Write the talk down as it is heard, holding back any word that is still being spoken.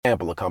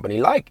example, a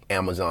company like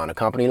Amazon, a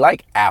company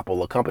like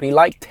Apple, a company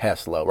like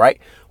Tesla, right?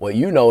 What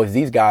you know is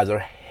these guys are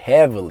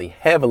heavily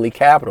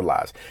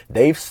capitalized.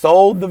 They've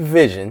sold the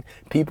vision.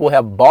 People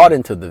have bought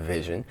into the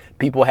vision.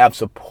 People have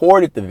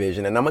supported the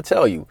vision. And I'm going to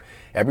tell you,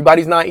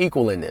 everybody's not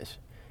equal in this.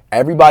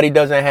 Everybody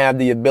doesn't have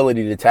the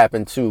ability to tap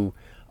into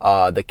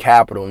the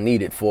capital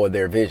needed for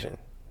their vision.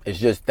 It's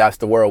just, that's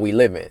the world we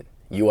live in.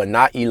 You are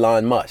not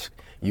Elon Musk.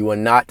 You are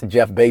not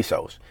Jeff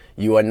Bezos.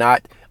 You are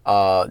not,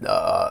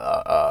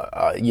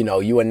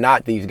 you are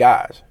not these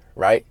guys,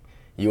 right?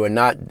 You are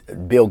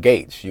not Bill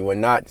Gates. You are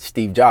not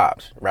Steve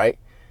Jobs, right?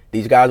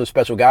 These guys are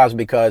special guys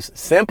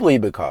simply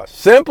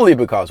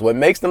because what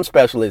makes them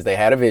special is they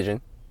had a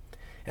vision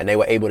and they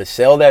were able to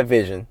sell that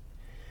vision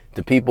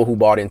to people who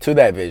bought into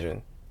that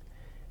vision,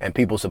 and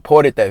people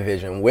supported that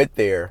vision with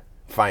their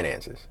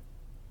finances,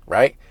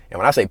 right? And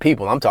when I say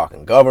people, I'm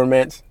talking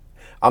governments.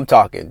 I'm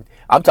talking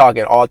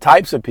all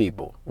types of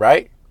people,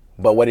 right?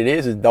 But what it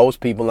is those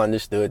people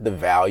understood the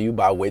value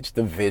by which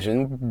the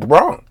vision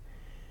brought.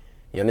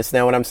 You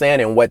understand what I'm saying?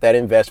 And what that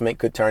investment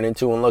could turn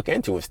into and look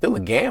into. It's still a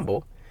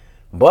gamble,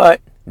 but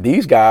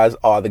these guys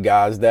are the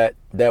guys that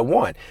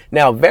won.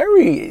 Now,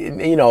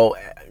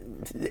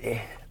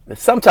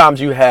 sometimes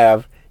you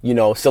have,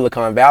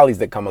 Silicon Valleys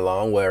that come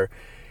along where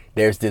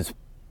there's this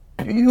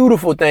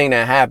beautiful thing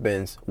that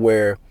happens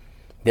where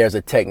there's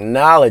a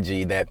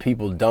technology that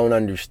people don't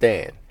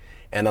understand.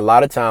 And a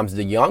lot of times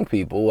the young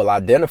people will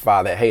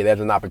identify that, hey, there's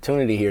an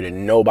opportunity here that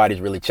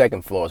nobody's really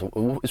checking for.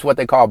 It's what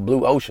they call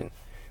blue ocean,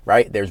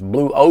 right? There's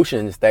blue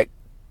oceans that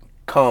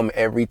come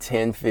every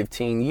 10,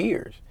 15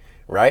 years,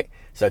 right?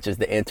 Such as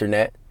the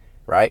internet,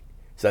 right?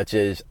 Such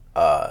as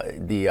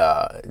what's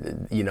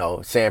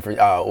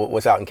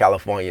out in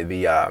California,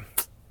 the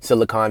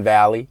Silicon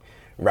Valley,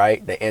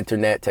 right? The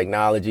internet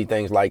technology,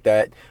 things like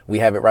that. We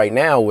have it right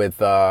now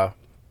with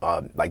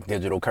like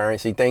digital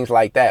currency, things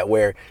like that,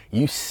 where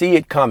you see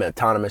it coming,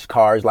 autonomous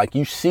cars, like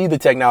you see the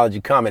technology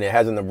coming. It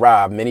hasn't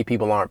arrived. Many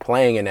people aren't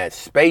playing in that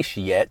space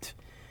yet,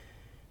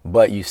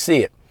 but you see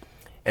it.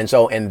 And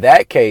so in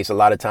that case, a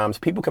lot of times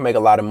people can make a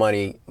lot of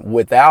money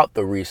without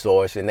the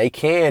resource, and they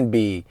can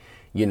be,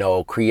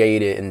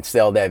 created and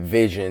sell that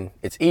vision.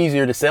 It's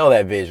easier to sell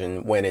that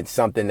vision when it's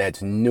something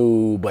that's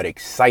new but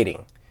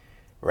exciting,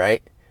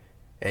 right?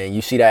 And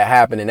you see that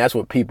happen, and that's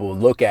what people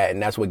look at,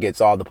 and that's what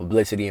gets all the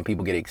publicity and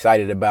people get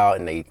excited about,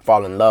 and they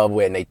fall in love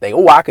with it, and they think,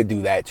 oh, I could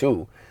do that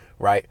too,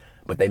 right?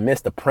 But they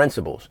miss the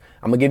principles.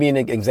 I'm going to give you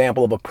an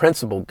example of a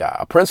principled guy.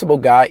 A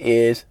principled guy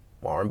is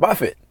Warren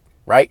Buffett,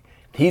 right?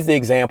 He's the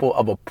example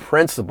of a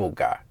principled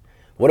guy.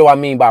 What do I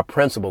mean by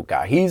principled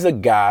guy? He's a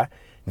guy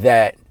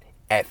that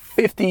at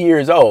 50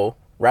 years old,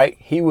 right,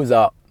 he was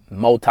a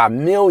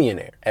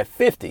multimillionaire at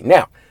 50.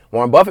 Now,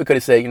 Warren Buffett could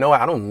have said, you know what,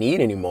 I don't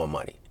need any more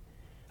money.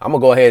 I'm going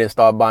to go ahead and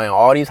start buying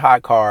all these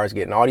hot cars,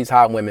 getting all these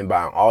hot women,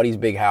 buying all these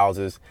big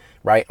houses,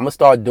 right? I'm going to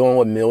start doing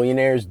what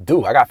millionaires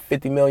do. I got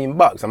 50 million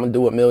bucks. I'm going to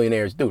do what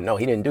millionaires do. No,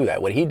 he didn't do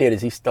that. What he did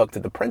is he stuck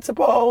to the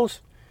principles,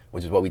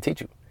 which is what we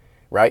teach you,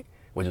 right?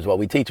 Which is what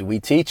we teach you.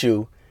 We teach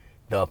you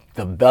the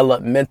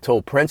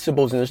developmental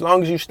principles. And as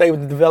long as you stay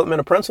with the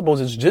developmental principles,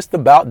 it's just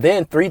about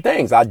then three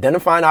things: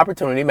 identifying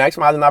opportunity,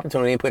 maximizing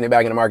opportunity, and putting it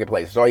back in the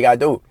marketplace. That's all you got to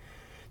do.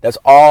 That's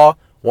all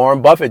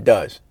Warren Buffett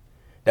does.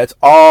 That's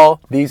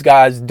all these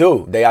guys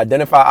do. They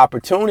identify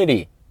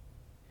opportunity,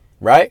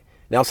 right?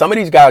 Now, some of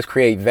these guys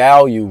create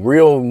value,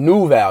 real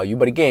new value.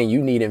 But again,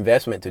 you need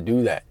investment to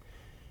do that,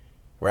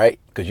 right?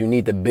 Because you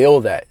need to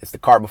build that. It's the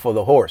cart before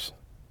the horse,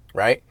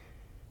 right?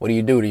 What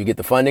do? Do you get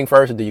the funding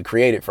first, or do you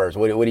create it first?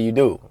 What do you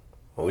do?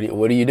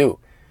 What do you do?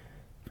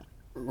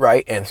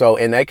 Right? And so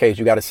in that case,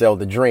 you got to sell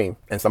the dream,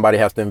 and somebody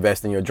has to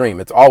invest in your dream.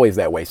 It's always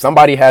that way.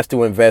 Somebody has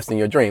to invest in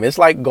your dream. It's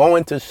like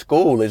going to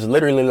school. It's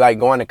literally like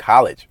going to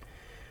college.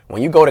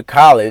 When you go to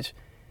college,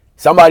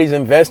 somebody's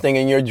investing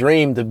in your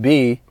dream to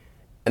be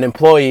an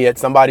employee at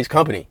somebody's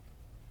company.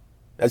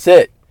 That's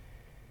it.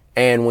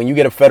 And when you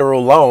get a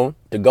federal loan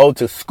to go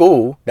to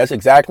school, that's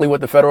exactly what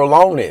the federal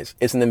loan is.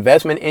 It's an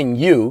investment in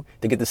you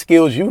to get the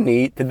skills you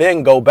need to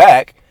then go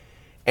back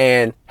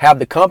and have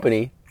the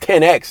company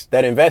 10x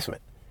that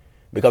investment.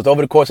 Because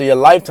over the course of your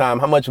lifetime,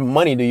 how much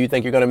money do you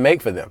think you're going to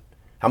make for them?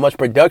 How much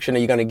production are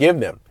you going to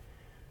give them?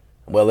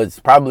 Well, it's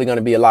probably going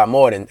to be a lot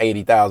more than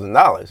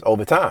 $80,000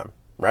 over time,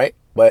 right?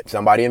 But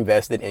somebody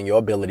invested in your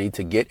ability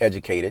to get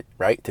educated,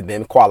 right? To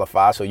then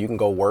qualify so you can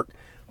go work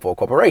for a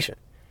corporation.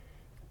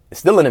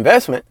 It's still an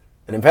investment.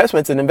 An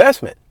investment's an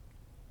investment.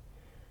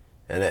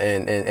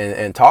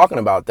 And talking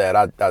about that,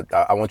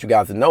 I want you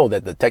guys to know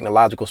that the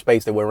technological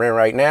space that we're in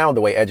right now,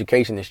 the way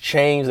education has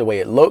changed, the way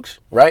it looks,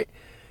 right?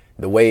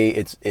 The way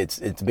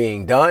it's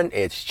being done,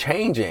 it's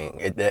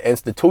changing. The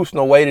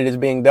institutional way that it's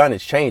being done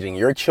is changing.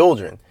 Your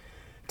children,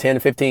 10 to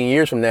 15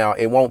 years from now,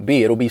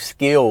 it'll be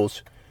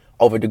skills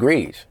over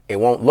degrees. It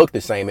won't look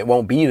the same. It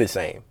won't be the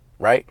same,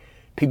 right?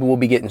 People will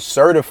be getting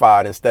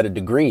certified instead of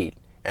degreed,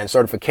 and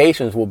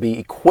certifications will be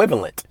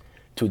equivalent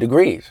to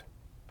degrees.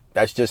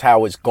 That's just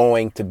how it's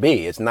going to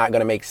be. It's not going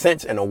to make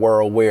sense in a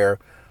world where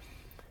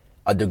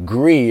A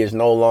degree is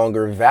no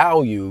longer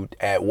valued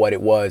at what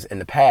it was in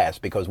the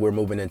past because we're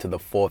moving into the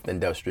fourth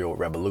industrial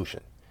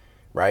revolution,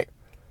 right?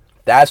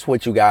 That's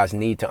what you guys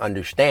need to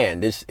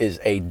understand. This is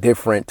a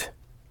different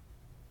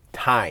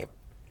time,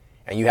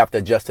 and you have to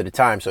adjust to the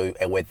time. So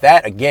and with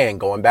that, again,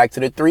 going back to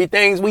the three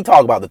things we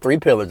talk about, the three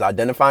pillars: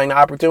 identifying the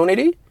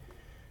opportunity,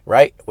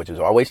 right, which is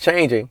always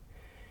changing,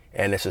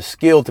 and it's a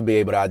skill to be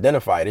able to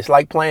identify it. It's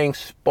like playing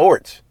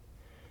sports.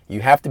 You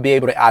have to be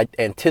able to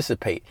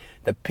anticipate.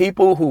 The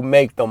people who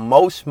make the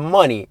most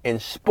money in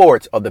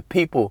sports are the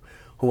people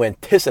who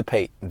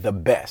anticipate the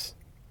best.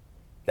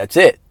 That's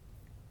it.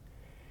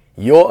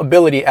 Your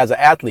ability as an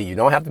athlete, you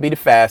don't have to be the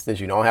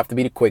fastest, you don't have to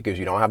be the quickest,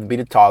 you don't have to be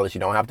the tallest,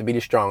 you don't have to be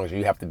the strongest.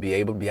 You have to be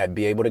able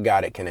to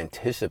guy that can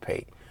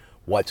anticipate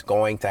what's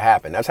going to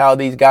happen. That's how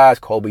these guys,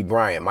 Kobe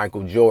Bryant,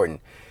 Michael Jordan,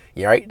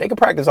 right? They can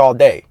practice all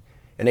day,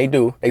 and they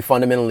do. They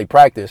fundamentally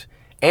practice,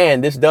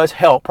 and this does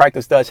help.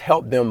 Practice does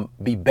help them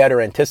be better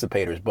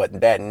anticipators.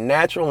 But that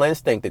natural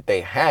instinct that they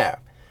have,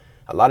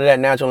 a lot of that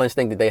natural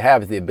instinct that they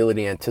have is the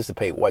ability to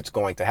anticipate what's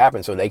going to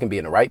happen so they can be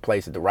in the right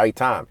place at the right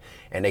time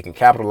and they can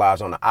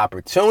capitalize on the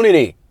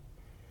opportunity.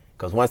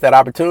 Because once that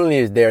opportunity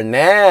is there,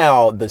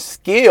 now the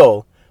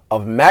skill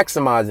of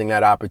maximizing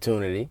that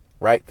opportunity,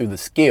 right, through the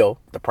skill,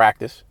 the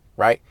practice,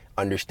 right,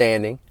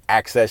 understanding,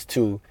 access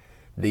to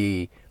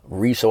the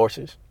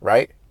resources,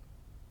 right,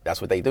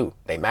 that's what they do.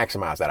 They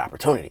maximize that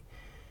opportunity.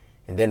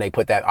 And then they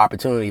put that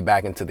opportunity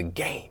back into the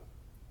game.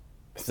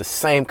 It's the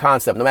same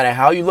concept. No matter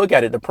how you look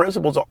at it, the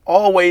principles are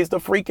always the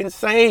freaking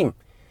same.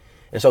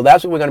 And so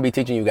that's what we're going to be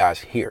teaching you guys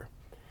here.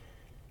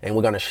 And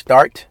we're going to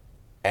start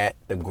at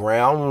the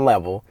ground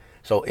level.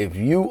 So if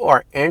you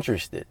are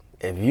interested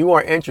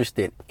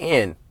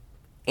in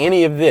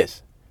any of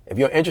this, if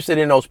you're interested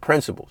in those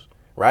principles,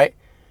 right?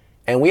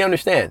 And we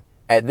understand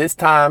at this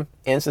time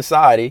in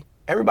society,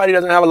 everybody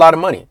doesn't have a lot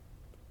of money.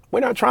 We're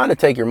not trying to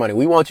take your money.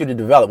 We want you to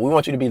develop. We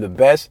want you to be the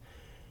best.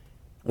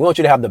 We want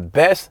you to have the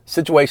best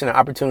situation and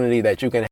opportunity that you can have.